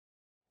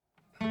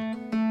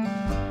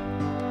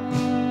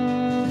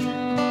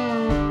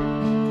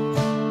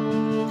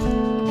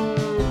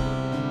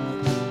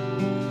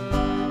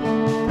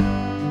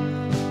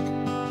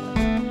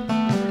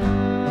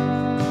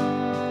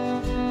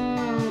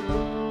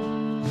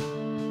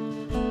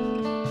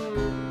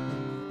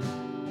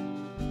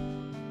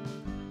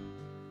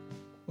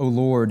O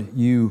Lord,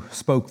 you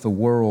spoke the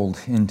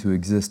world into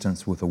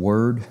existence with a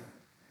word.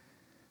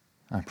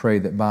 I pray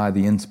that by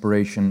the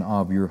inspiration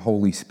of your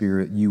Holy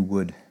Spirit, you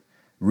would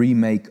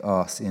remake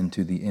us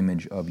into the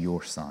image of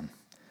your Son.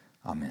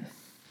 Amen.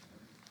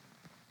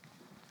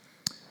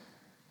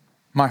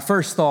 My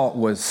first thought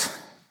was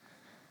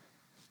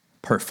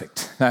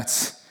perfect.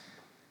 That's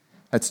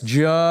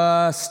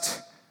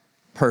just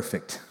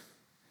perfect.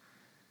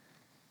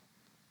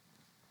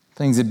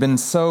 Things had been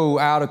so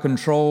out of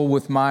control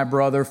with my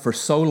brother for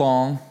so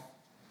long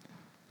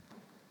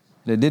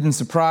that it didn't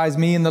surprise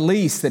me in the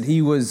least that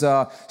he was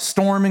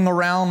storming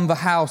around the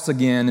house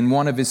again in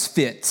one of his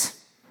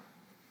fits.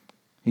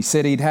 He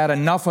said he'd had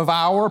enough of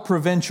our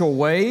provincial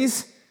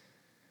ways,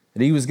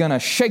 that he was going to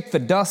shake the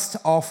dust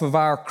off of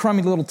our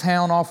crummy little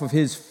town off of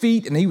his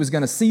feet, and he was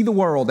going to see the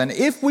world. And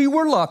if we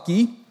were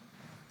lucky,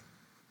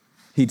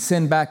 he'd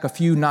send back a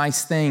few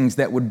nice things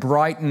that would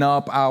brighten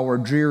up our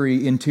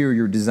dreary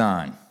interior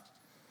design.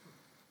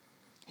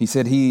 He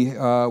said he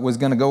was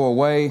going to go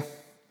away,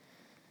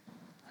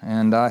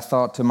 and I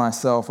thought to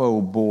myself,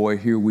 oh boy,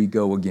 here we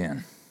go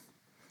again.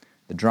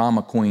 The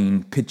drama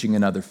queen pitching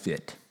another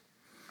fit.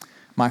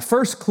 My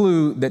first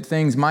clue that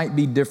things might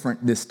be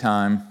different this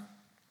time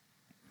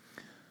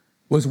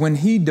was when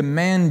he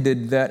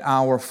demanded that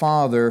our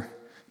father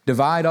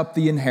divide up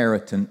the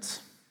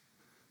inheritance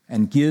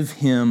and give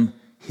him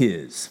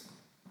his.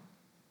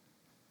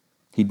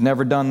 He'd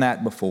never done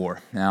that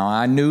before. Now,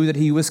 I knew that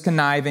he was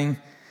conniving.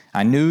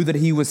 I knew that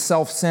he was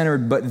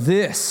self-centered, but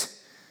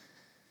this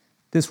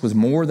was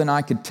more than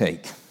I could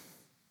take.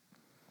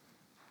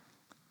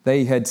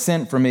 They had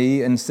sent for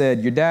me and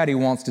said, your daddy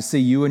wants to see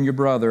you and your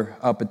brother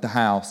up at the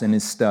house in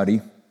his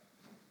study.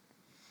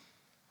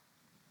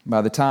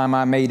 By the time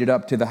I made it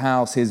up to the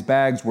house, his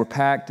bags were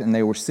packed and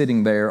they were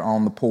sitting there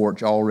on the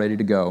porch all ready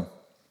to go.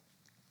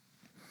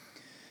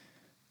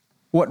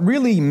 What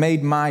really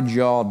made my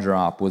jaw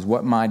drop was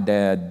what my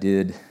dad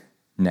did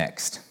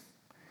next.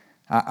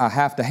 I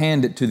have to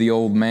hand it to the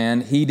old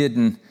man. He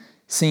didn't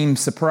seem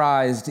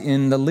surprised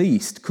in the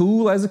least.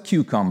 Cool as a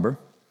cucumber.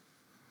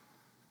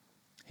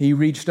 He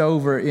reached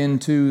over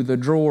into the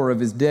drawer of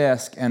his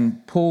desk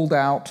and pulled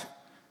out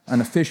an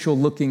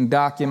official-looking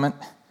document,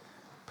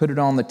 put it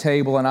on the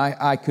table, and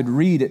I could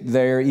read it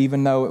there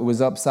even though it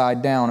was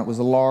upside down. It was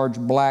a large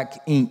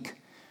black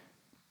ink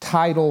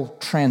title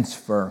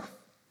transfer.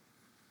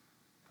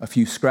 A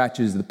few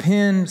scratches of the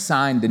pen,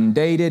 signed and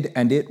dated,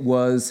 and it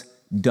was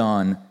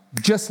done.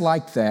 Just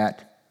like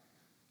that,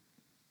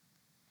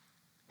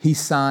 he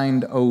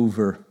signed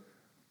over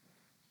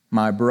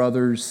my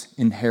brother's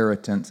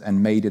inheritance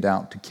and made it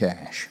out to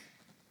cash.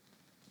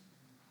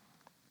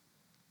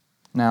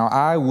 Now,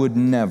 I would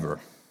never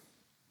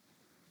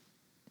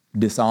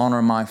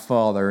dishonor my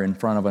father in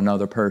front of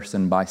another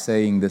person by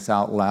saying this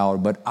out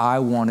loud, but I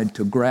wanted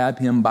to grab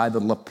him by the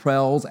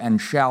lapels and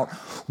shout,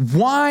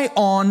 why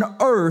on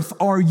earth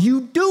are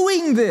you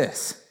doing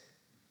this?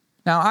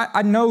 Now,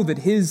 I know that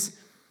his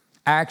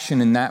action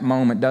in that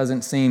moment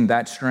doesn't seem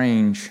that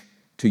strange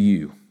to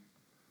you.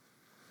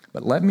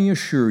 But let me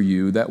assure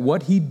you that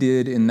what he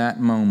did in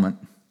that moment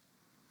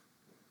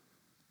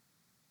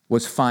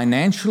was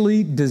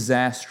financially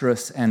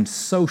disastrous and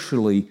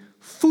socially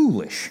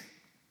foolish.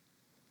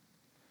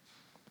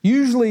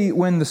 Usually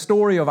when the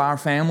story of our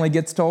family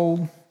gets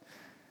told,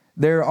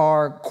 there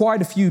are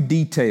quite a few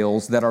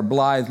details that are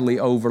blithely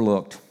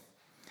overlooked.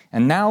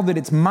 And now that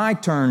it's my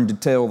turn to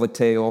tell the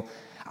tale,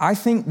 I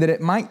think that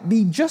it might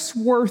be just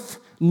worth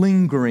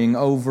lingering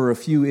over a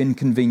few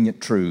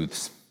inconvenient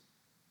truths.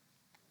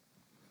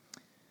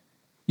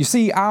 You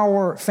see,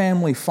 our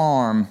family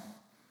farm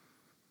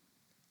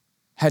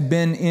had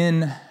been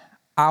in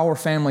our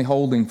family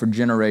holding for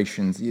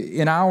generations.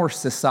 In our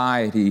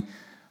society,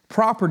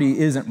 property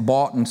isn't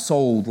bought and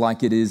sold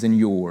like it is in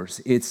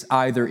yours. It's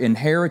either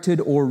inherited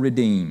or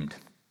redeemed.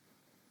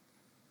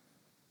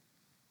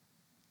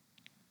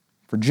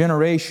 For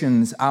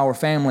generations, our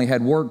family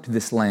had worked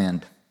this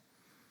land,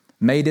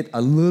 made it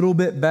a little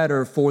bit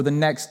better for the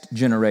next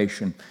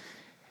generation.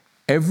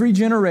 Every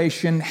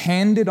generation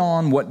handed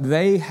on what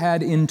they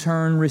had in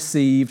turn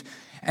received,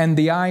 and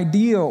the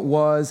idea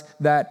was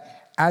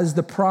that as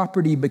the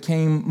property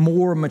became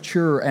more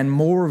mature and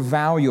more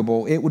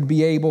valuable, it would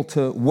be able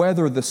to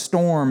weather the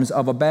storms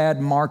of a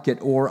bad market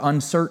or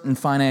uncertain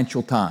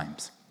financial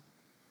times.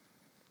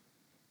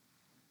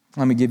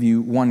 Let me give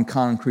you one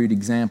concrete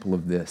example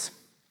of this.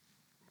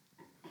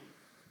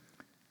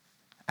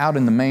 Out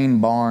in the main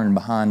barn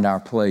behind our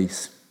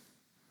place,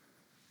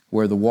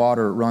 where the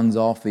water runs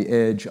off the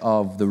edge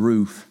of the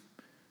roof,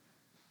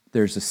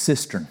 there's a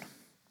cistern.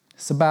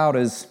 It's about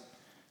as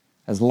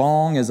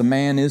long as a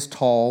man is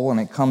tall,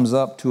 and it comes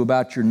up to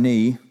about your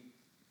knee.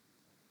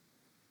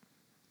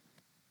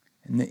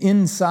 And the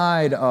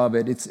inside of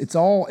it, it's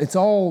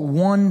all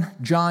one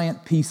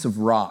giant piece of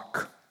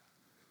rock.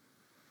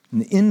 And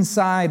the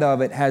inside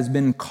of it has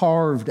been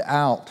carved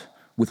out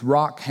with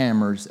rock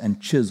hammers and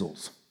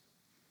chisels.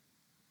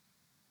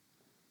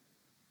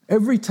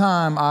 Every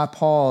time I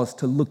pause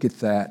to look at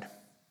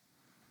that,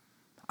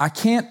 I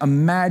can't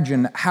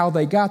imagine how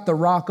they got the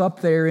rock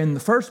up there in the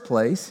first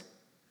place.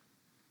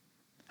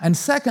 And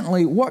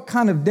secondly, what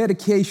kind of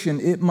dedication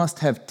it must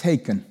have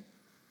taken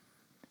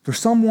for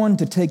someone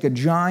to take a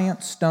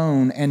giant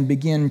stone and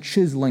begin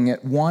chiseling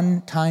it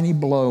one tiny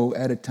blow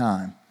at a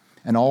time.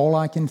 And all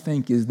I can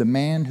think is the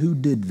man who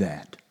did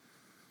that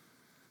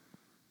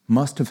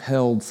must have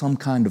held some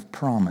kind of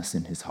promise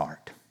in his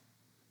heart.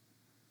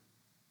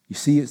 You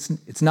see,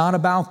 it's not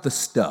about the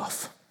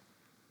stuff.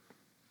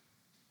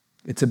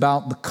 It's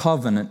about the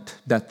covenant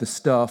that the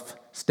stuff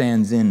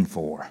stands in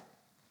for.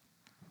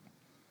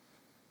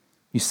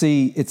 You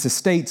see, it's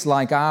estates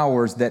like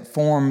ours that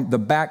form the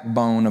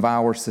backbone of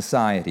our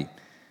society.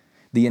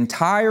 The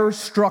entire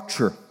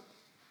structure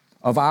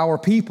of our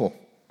people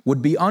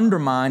would be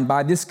undermined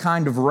by this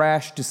kind of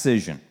rash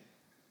decision,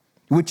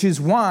 which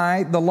is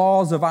why the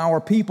laws of our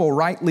people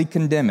rightly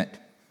condemn it.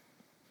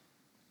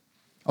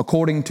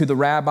 According to the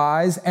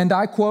rabbis, and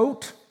I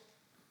quote,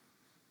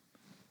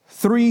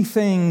 "Three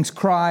things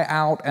cry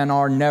out and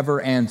are never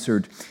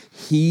answered.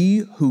 He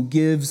who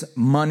gives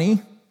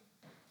money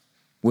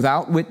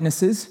without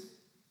witnesses,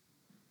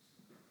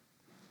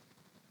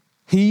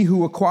 he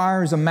who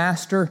acquires a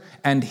master,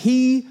 and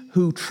he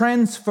who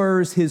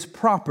transfers his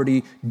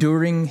property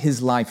during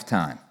his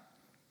lifetime."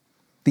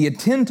 The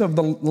intent of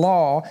the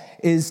law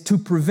is to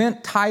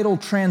prevent title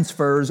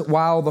transfers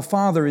while the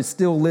father is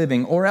still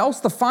living, or else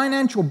the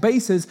financial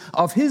basis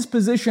of his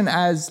position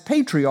as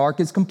patriarch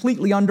is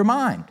completely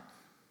undermined.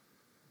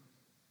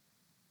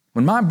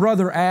 When my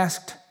brother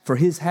asked for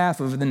his half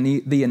of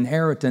the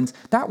inheritance,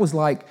 that was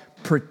like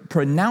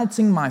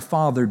pronouncing my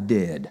father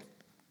dead.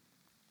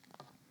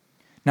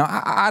 Now,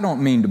 I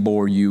don't mean to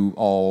bore you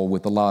all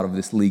with a lot of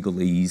this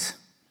legalese.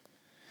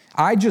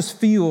 I just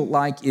feel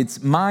like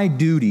it's my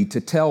duty to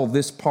tell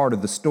this part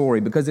of the story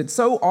because it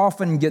so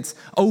often gets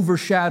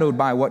overshadowed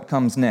by what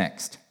comes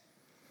next.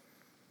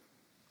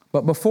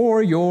 But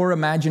before your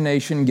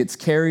imagination gets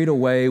carried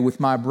away with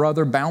my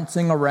brother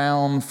bouncing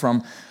around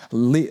from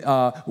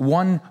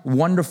one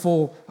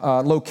wonderful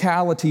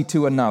locality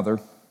to another,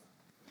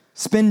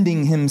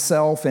 spending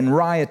himself in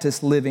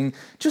riotous living,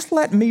 just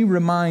let me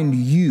remind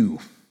you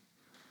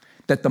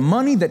that the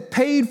money that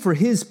paid for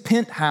his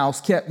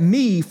penthouse kept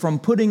me from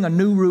putting a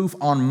new roof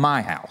on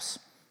my house.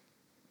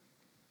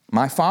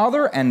 My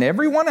father and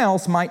everyone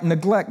else might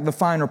neglect the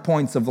finer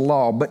points of the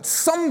law, but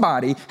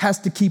somebody has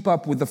to keep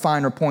up with the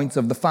finer points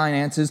of the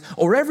finances,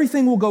 or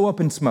everything will go up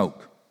in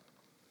smoke.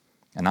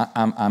 And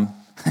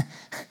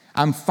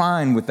I'm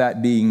fine with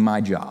that being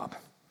my job.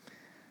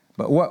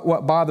 But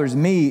what bothers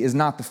me is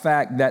not the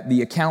fact that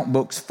the account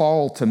books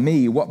fall to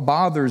me. What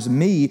bothers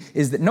me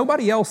is that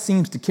nobody else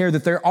seems to care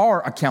that there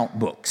are account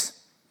books.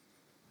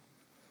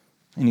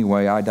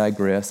 Anyway, I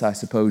digress. I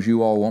suppose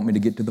you all want me to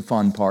get to the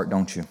fun part,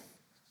 don't you?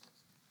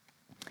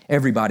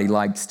 Everybody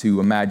likes to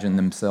imagine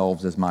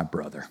themselves as my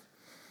brother.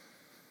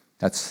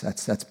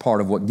 That's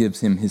part of what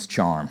gives him his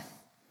charm.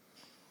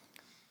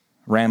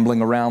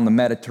 Rambling around the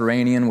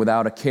Mediterranean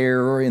without a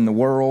care in the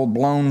world,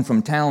 blown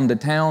from town to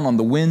town on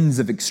the winds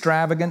of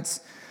extravagance,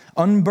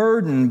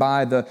 unburdened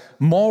by the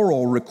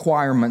moral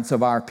requirements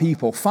of our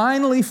people,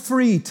 finally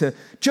free to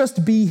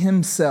just be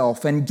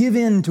himself and give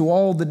in to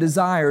all the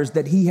desires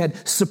that he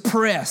had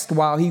suppressed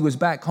while he was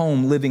back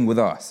home living with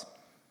us.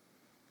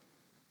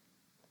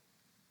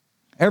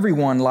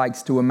 Everyone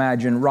likes to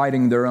imagine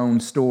writing their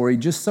own story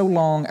just so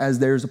long as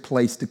there's a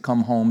place to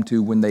come home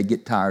to when they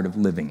get tired of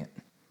living it.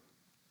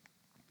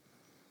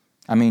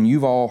 I mean,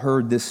 you've all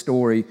heard this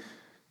story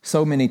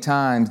so many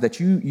times that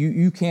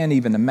you can't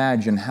even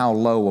imagine how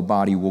low a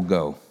body will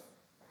go.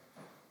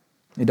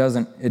 It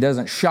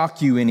doesn't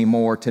shock you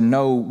anymore to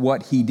know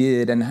what he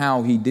did and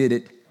how he did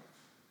it,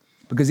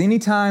 because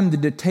anytime the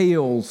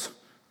details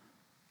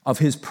of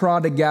his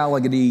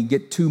prodigality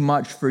get too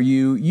much for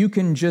you, you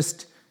can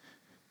just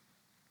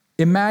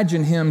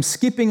imagine him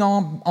skipping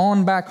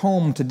on back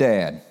home to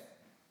Dad.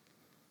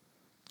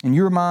 In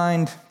your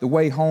mind, the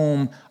way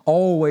home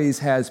always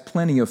has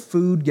plenty of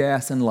food,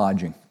 gas, and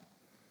lodging.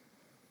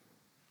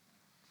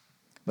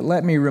 But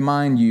let me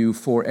remind you,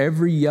 for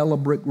every yellow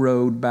brick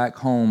road back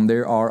home,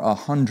 there are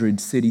 100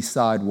 city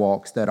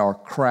sidewalks that are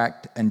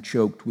cracked and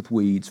choked with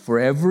weeds. For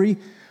every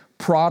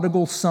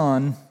prodigal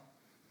son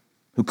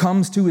who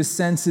comes to his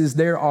senses,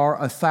 there are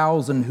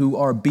 1,000 who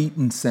are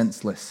beaten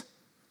senseless.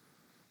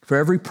 For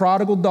every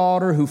prodigal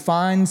daughter who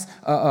finds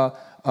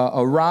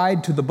a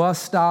ride to the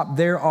bus stop,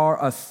 there are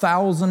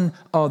 1,000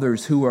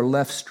 others who are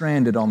left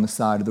stranded on the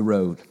side of the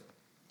road.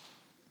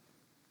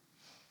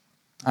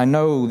 I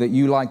know that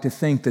you like to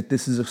think that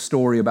this is a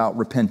story about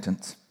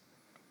repentance,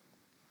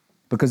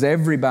 because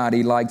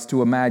everybody likes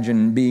to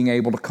imagine being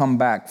able to come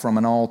back from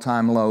an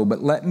all-time low.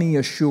 But let me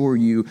assure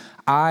you,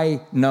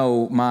 I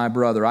know my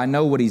brother. I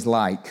know what he's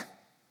like.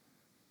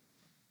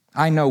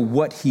 I know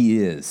what he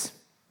is.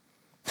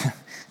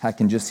 I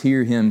can just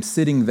hear him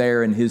sitting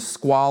there in his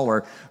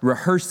squalor,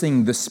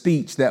 rehearsing the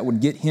speech that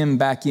would get him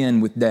back in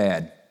with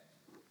Dad.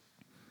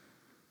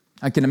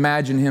 I can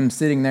imagine him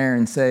sitting there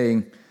and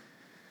saying,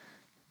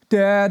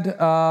 "Dad,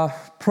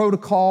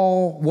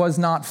 protocol was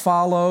not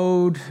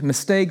followed,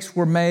 mistakes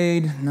were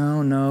made.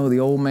 No, the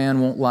old man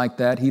won't like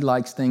that. He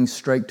likes things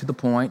straight to the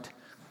point.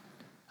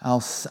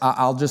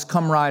 I'll just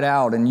come right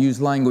out and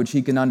use language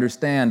he can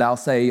understand. I'll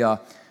say,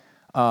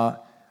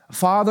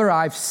 Father,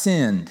 I've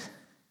sinned.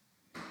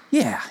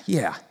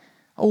 Yeah.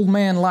 Old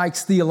man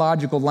likes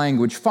theological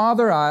language.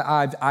 Father,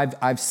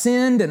 I've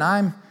sinned, and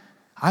I'm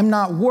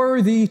not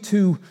worthy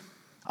to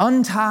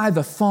untie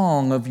the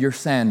thong of your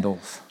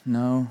sandals.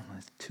 No,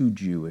 that's too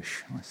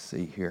Jewish. Let's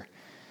see here.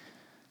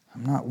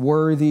 I'm not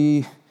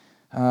worthy.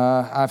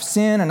 I've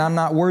sinned, and I'm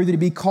not worthy to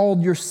be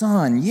called your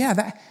son.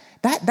 Yeah,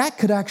 that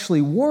could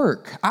actually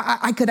work.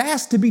 I could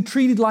ask to be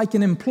treated like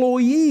an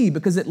employee,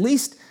 because at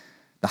least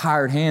the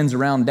hired hands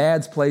around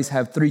Dad's place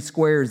have 3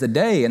 squares a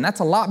day, and that's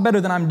a lot better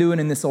than I'm doing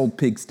in this old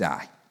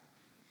pigsty.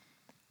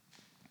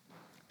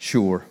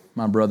 Sure,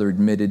 my brother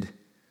admitted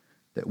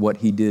that what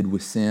he did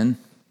was sin.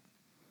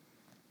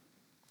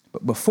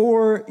 But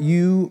before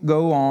you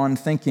go on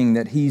thinking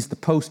that he's the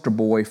poster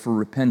boy for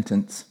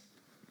repentance,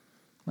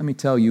 let me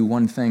tell you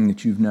one thing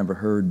that you've never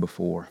heard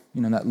before.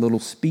 You know that little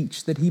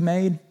speech that he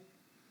made?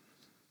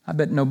 I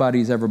bet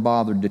nobody's ever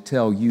bothered to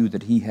tell you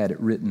that he had it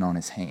written on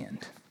his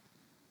hand.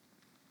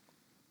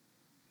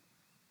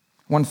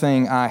 One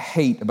thing I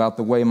hate about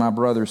the way my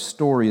brother's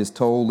story is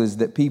told is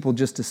that people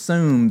just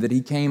assume that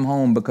he came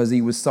home because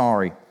he was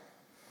sorry,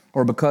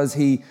 or because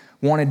he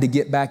wanted to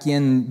get back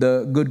in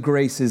the good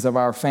graces of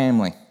our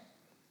family,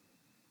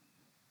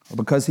 or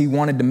because he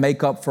wanted to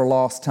make up for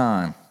lost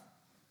time.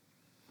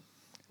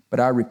 But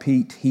I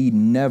repeat, he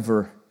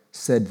never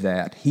said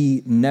that.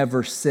 He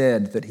never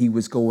said that he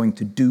was going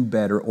to do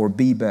better or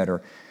be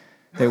better.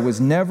 There was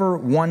never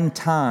one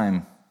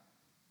time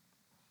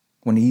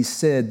when he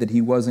said that he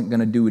wasn't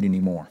going to do it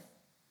anymore.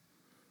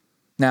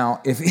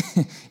 Now,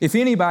 if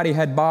anybody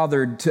had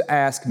bothered to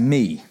ask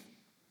me,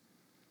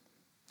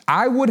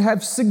 I would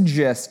have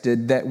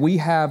suggested that we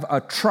have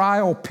a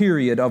trial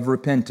period of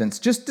repentance,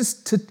 just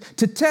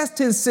to test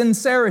his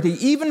sincerity,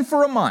 even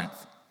for a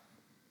month.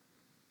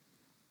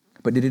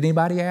 But did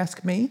anybody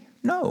ask me?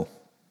 No.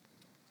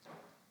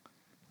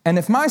 And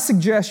if my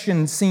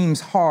suggestion seems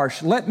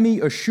harsh, let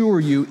me assure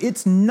you,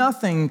 it's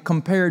nothing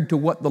compared to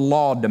what the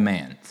law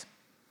demands.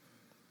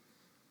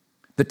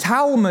 The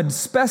Talmud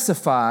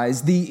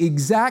specifies the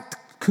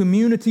exact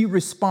community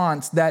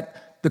response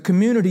that the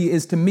community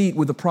is to meet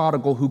with a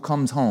prodigal who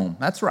comes home.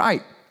 That's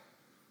right.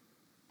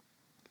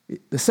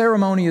 The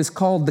ceremony is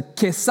called the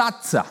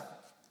Kesatza.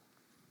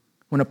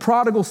 When a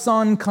prodigal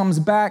son comes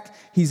back,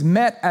 he's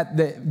met at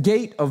the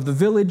gate of the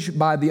village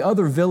by the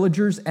other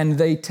villagers, and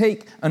they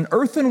take an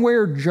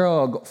earthenware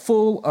jug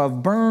full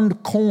of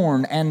burned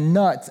corn and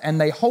nuts, and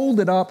they hold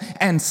it up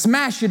and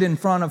smash it in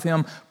front of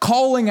him,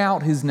 calling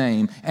out his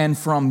name. And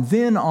from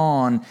then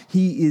on,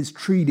 he is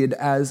treated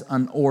as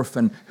an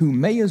orphan who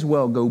may as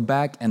well go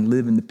back and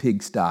live in the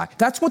pigsty.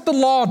 That's what the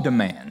law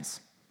demands.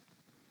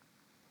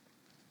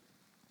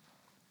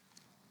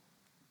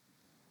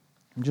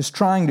 I'm just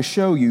trying to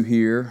show you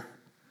here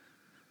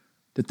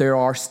that there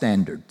are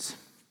standards.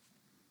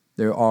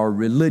 There are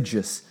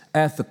religious,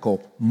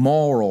 ethical,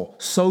 moral,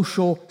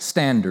 social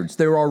standards.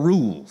 There are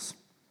rules.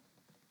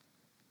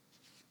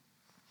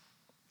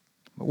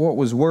 But what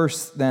was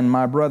worse than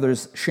my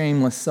brother's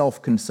shameless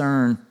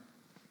self-concern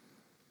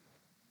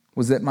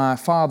was that my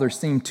father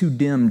seemed too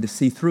dim to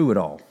see through it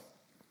all.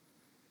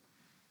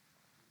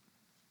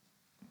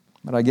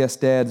 But I guess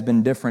Dad's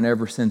been different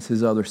ever since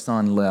his other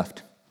son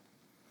left.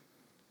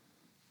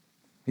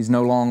 He's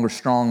no longer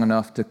strong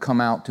enough to come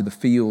out to the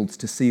fields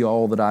to see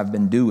all that I've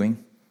been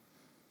doing.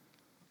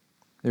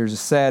 There's a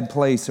sad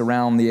place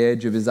around the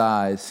edge of his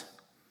eyes.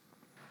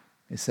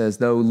 It's as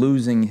though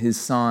losing his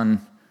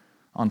son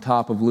on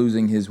top of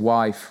losing his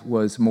wife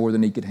was more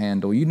than he could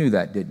handle. You knew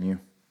that, didn't you?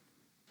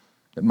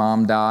 That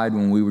Mom died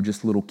when we were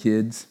just little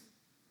kids.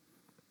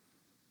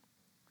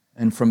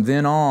 And from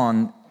then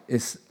on,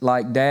 it's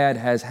like Dad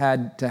has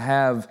had to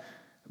have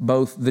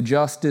both the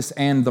justice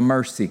and the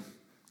mercy.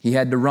 He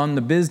had to run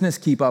the business,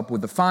 keep up with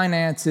the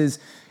finances,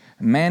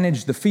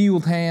 manage the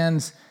field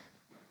hands.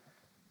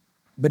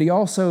 But he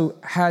also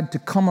had to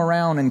come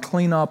around and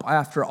clean up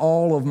after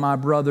all of my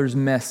brother's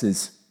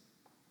messes.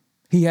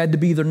 He had to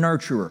be the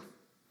nurturer.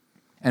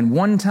 And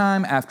one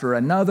time after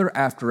another,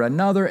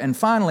 and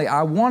finally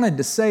I wanted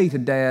to say to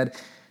Dad,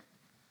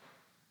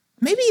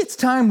 maybe it's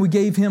time we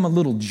gave him a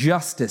little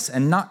justice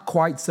and not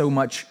quite so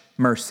much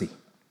mercy.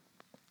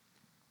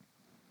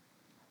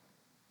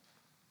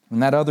 When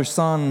that other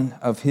son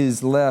of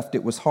his left,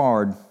 it was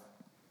hard.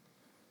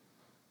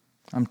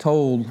 I'm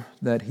told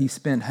that he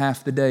spent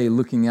half the day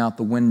looking out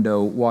the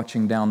window,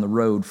 watching down the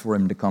road for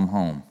him to come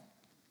home.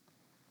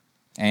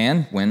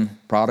 And when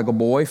prodigal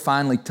boy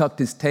finally tucked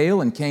his tail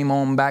and came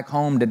on back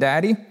home to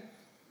Daddy,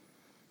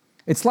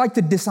 it's like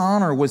the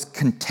dishonor was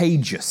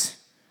contagious.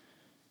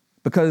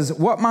 Because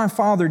what my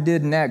father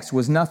did next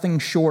was nothing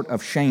short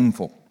of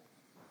shameful.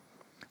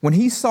 When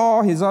he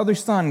saw his other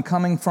son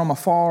coming from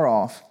afar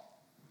off,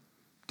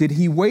 did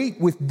he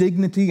wait with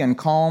dignity and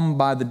calm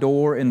by the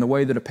door in the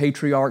way that a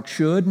patriarch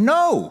should?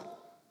 No.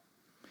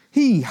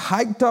 He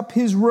hiked up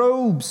his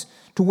robes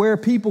to where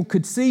people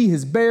could see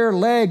his bare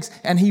legs,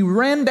 and he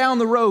ran down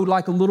the road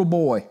like a little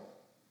boy.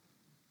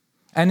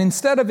 And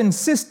instead of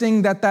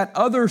insisting that that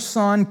other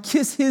son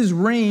kiss his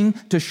ring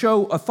to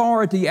show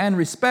authority and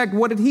respect,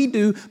 what did he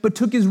do but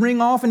took his ring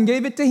off and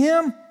gave it to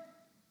him?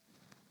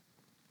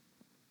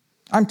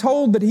 I'm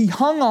told that he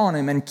hung on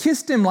him and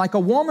kissed him like a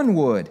woman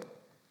would.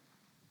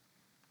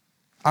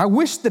 I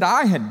wish that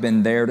I had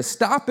been there to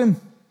stop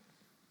him.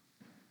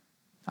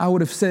 I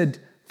would have said,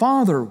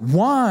 "Father,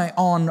 why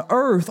on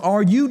earth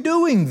are you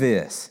doing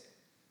this?"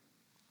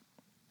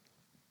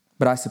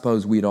 But I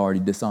suppose we'd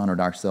already dishonored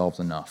ourselves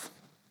enough.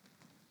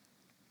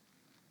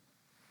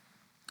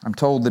 I'm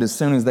told that as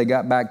soon as they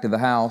got back to the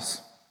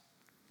house,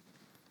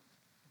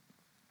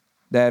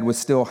 Dad was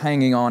still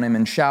hanging on him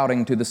and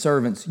shouting to the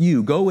servants,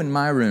 "You, go in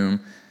my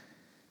room,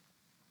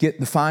 get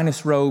the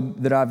finest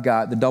robe that I've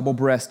got, the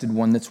double-breasted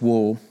one that's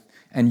wool,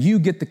 and you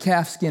get the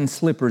calfskin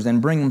slippers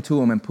and bring them to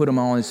him and put them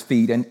on his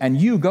feet, and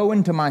you go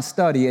into my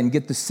study and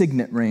get the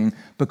signet ring,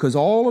 because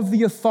all of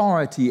the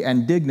authority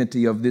and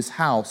dignity of this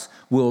house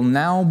will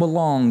now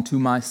belong to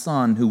my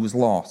son who was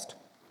lost."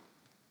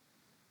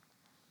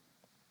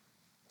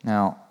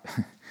 Now,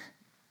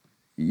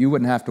 you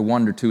wouldn't have to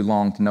wonder too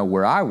long to know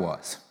where I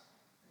was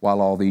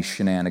while all these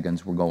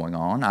shenanigans were going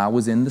on. I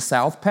was in the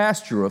south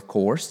pasture, of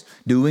course,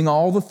 doing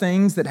all the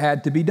things that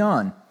had to be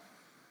done.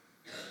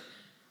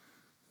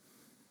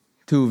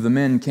 Two of the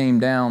men came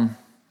down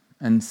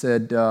and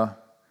said,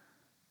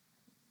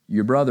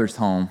 "Your brother's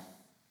home."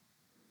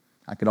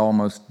 I could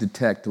almost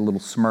detect a little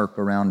smirk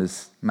around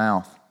his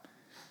mouth.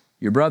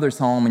 "Your brother's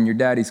home and your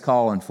daddy's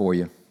calling for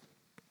you."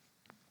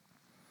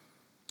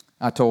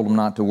 I told them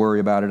not to worry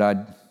about it.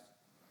 I'd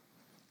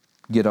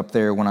get up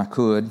there when I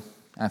could.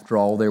 After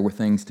all, there were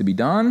things to be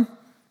done,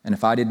 and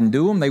if I didn't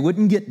do them, they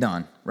wouldn't get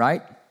done,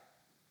 right?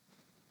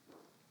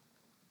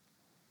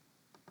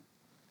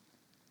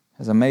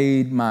 As I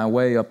made my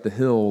way up the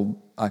hill,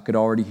 I could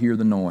already hear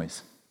the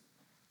noise.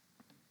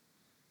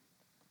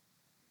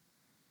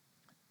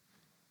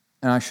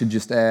 And I should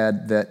just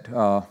add that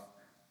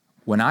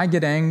when I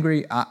get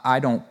angry, I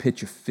don't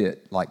pitch a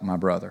fit like my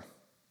brother.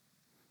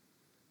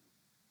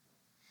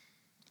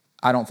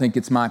 I don't think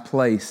it's my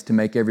place to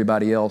make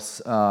everybody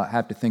else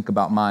have to think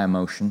about my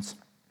emotions.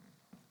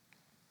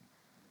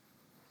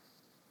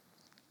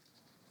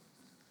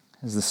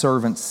 As the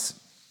servants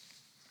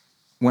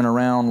went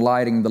around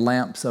lighting the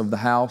lamps of the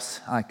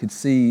house, I could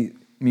see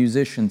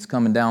musicians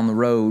coming down the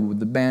road with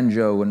the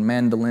banjo and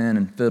mandolin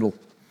and fiddle.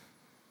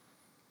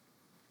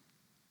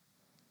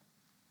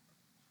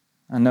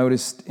 I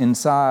noticed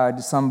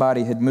inside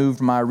somebody had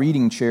moved my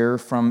reading chair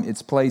from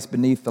its place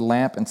beneath the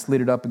lamp and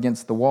slid it up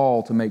against the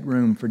wall to make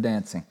room for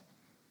dancing.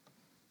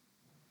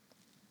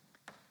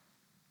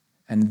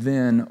 And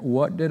then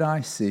what did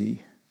I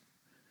see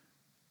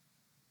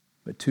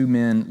but two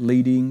men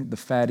leading the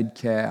fatted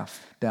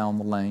calf down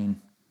the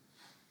lane?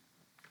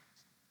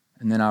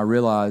 And then I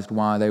realized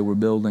why they were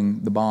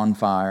building the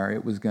bonfire.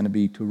 It was going to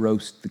be to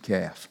roast the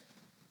calf.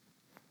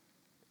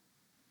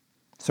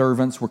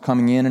 Servants were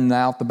coming in and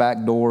out the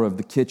back door of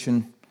the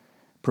kitchen,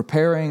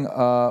 preparing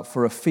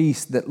for a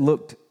feast that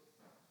looked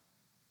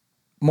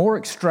more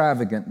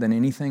extravagant than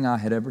anything I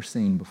had ever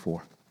seen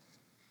before.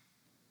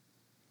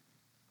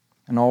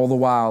 And all the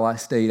while, I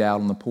stayed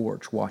out on the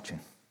porch watching.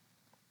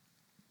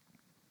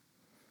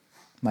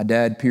 My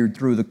dad peered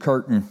through the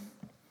curtain,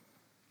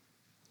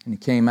 and he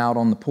came out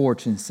on the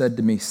porch and said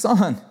to me,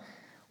 "Son,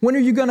 when are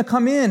you going to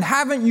come in?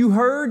 Haven't you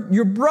heard?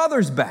 Your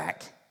brother's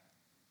back."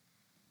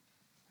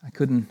 I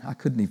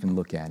couldn't even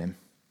look at him.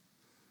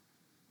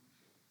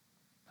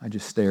 I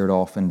just stared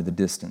off into the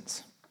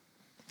distance.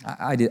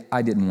 I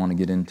didn't want to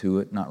get into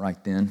it, not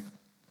right then.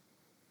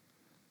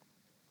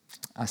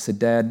 I said,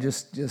 "Dad,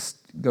 just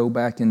go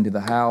back into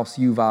the house.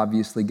 You've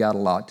obviously got a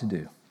lot to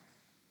do."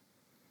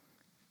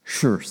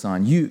 "Sure,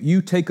 son,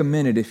 you take a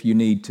minute if you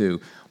need to."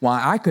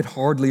 Why, I could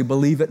hardly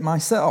believe it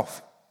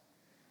myself.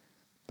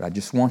 But I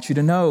just want you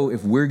to know,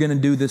 if we're going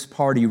to do this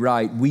party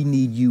right, we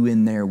need you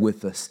in there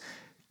with us.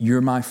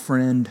 You're my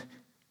friend,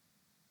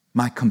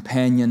 my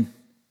companion,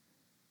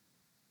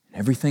 and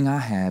everything I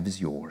have is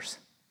yours.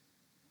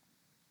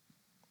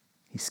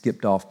 He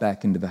skipped off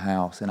back into the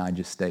house, and I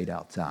just stayed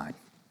outside.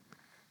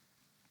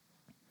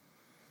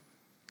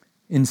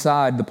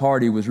 Inside, the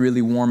party was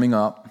really warming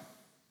up.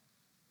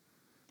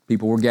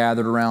 People were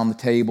gathered around the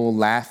table,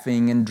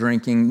 laughing and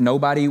drinking,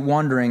 nobody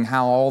wondering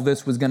how all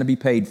this was going to be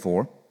paid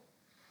for.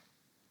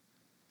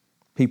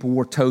 People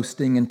were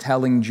toasting and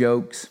telling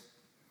jokes.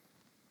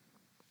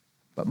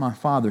 But my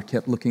father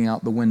kept looking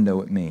out the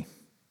window at me.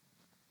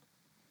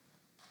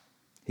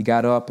 He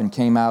got up and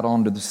came out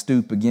onto the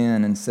stoop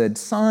again and said,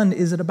 "Son,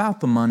 is it about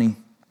the money?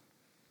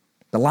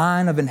 The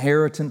line of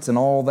inheritance and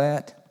all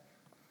that?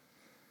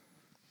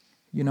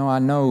 You know, I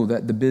know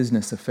that the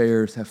business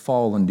affairs have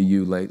fallen to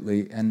you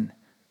lately, and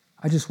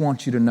I just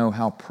want you to know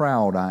how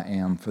proud I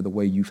am for the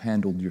way you've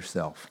handled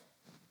yourself.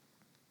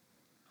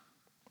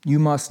 You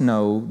must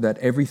know that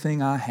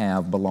everything I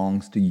have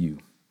belongs to you.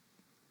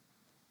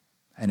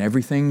 And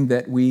everything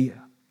that we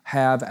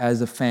have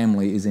as a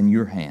family is in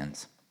your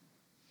hands.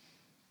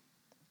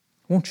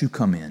 Won't you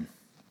come in?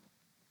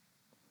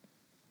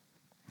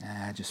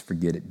 Just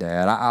forget it,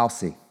 Dad. I'll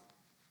see.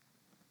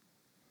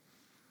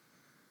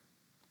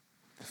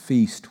 The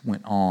feast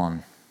went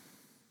on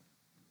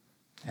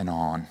and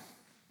on.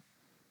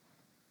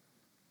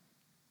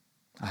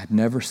 I had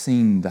never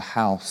seen the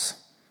house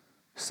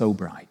so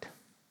bright.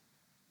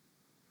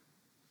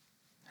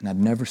 And I'd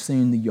never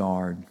seen the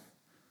yard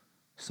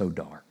so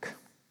dark.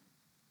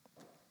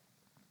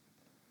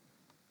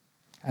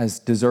 As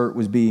dessert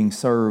was being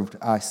served,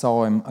 I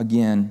saw him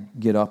again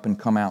get up and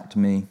come out to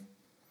me.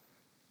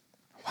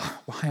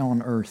 Why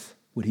on earth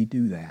would he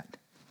do that?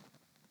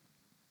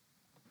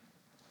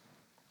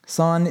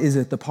 Son, is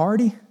it the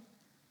party?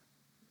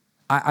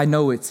 I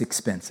know it's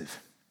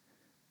expensive.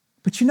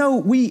 But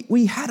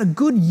we had a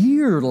good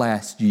year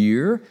last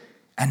year,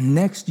 and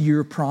next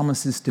year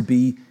promises to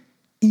be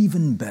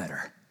even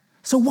better.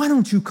 So why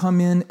don't you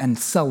come in and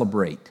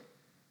celebrate?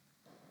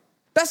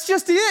 That's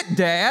just it,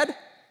 Dad.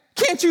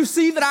 Can't you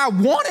see that I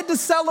wanted to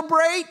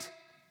celebrate?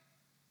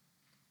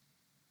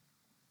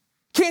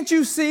 Can't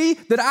you see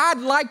that I'd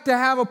like to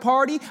have a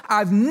party?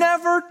 I've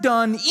never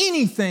done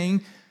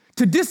anything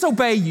to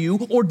disobey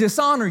you or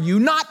dishonor you,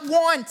 not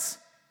once.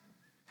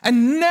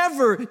 And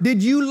never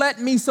did you let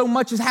me so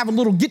much as have a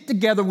little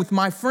get-together with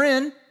my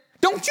friend.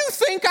 Don't you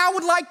think I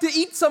would like to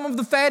eat some of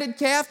the fatted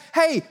calf?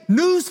 Hey,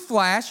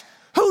 newsflash,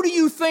 who do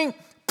you think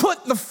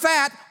put the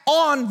fat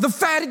on the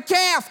fatted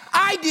calf?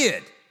 I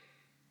did.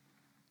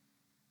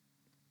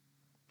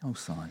 Oh,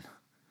 son.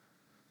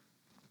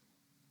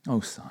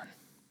 Oh, son.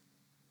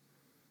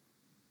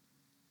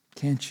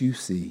 Can't you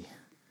see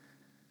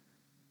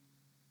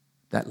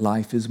that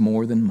life is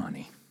more than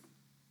money?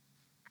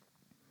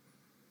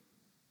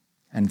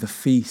 And the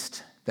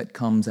feast that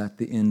comes at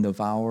the end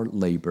of our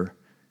labor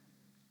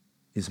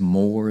is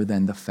more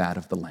than the fat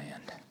of the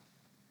land.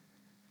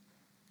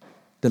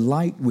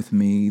 Delight with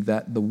me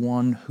that the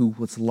one who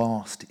was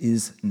lost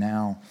is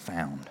now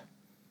found.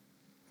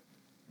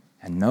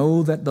 And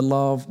know that the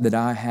love that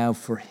I have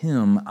for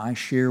him I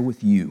share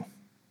with you.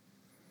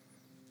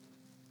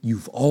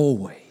 You've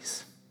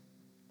always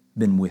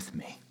been with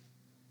me,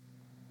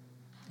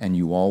 and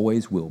you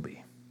always will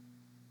be.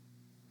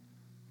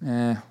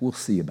 We'll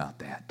see about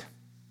that.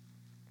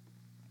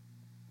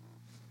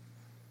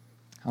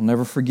 I'll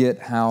never forget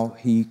how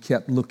he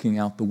kept looking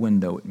out the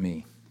window at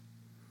me.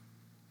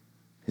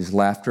 His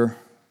laughter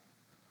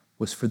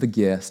was for the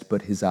guest,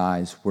 but his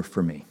eyes were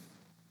for me.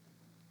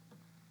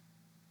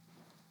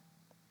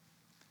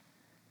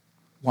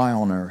 Why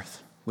on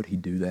earth would he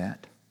do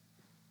that?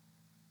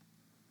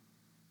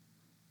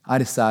 I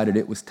decided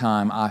it was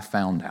time I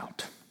found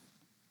out.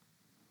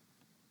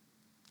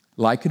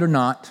 Like it or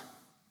not,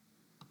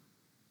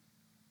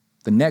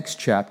 the next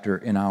chapter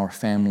in our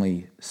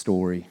family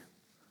story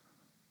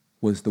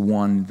was the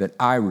one that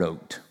I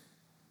wrote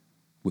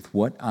with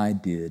what I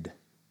did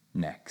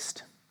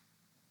next.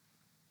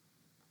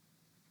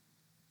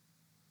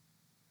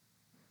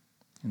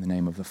 In the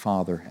name of the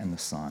Father and the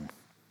Son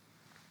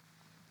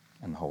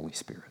and the Holy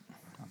Spirit.